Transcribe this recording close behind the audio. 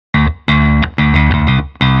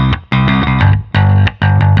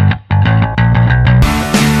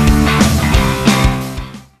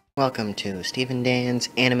Welcome to Steve and Dan's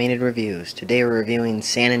Animated Reviews. Today we're reviewing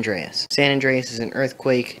San Andreas. San Andreas is an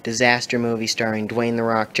earthquake disaster movie starring Dwayne "The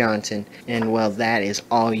Rock" Johnson, and well, that is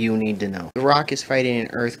all you need to know. The Rock is fighting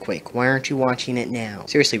an earthquake. Why aren't you watching it now?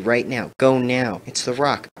 Seriously, right now. Go now. It's The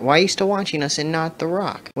Rock. Why are you still watching us and not The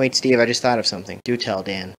Rock? Wait, Steve, I just thought of something. Do tell,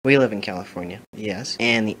 Dan. We live in California. Yes.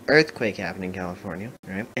 And the earthquake happened in California,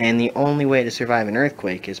 right? And the only way to survive an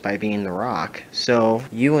earthquake is by being The Rock. So,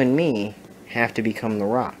 you and me have to become The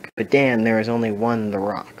Rock. But Dan, there is only one The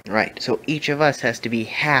Rock. Right, so each of us has to be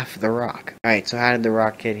half The Rock. Alright, so how did The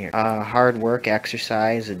Rock get here? Hard work,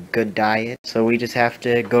 exercise, a good diet. So we just have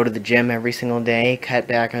to go to the gym every single day, cut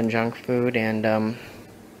back on junk food, and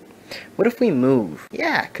what if we move?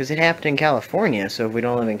 Yeah, because it happened in California, so if we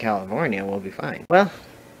don't live in California, we'll be fine. Well,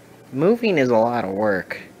 moving is a lot of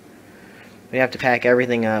work. We have to pack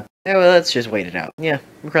everything up. Yeah, well, let's just wait it out. Yeah,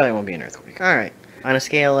 we probably won't be an earthquake. Alright. On a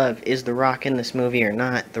scale of, is The Rock in this movie or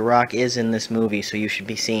not, The Rock is in this movie, so you should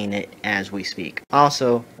be seeing it as we speak.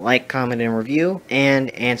 Also, like, comment, and review,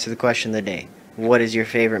 and answer the question of the day. What is your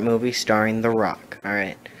favorite movie starring The Rock?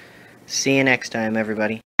 Alright. See you next time,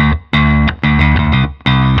 everybody.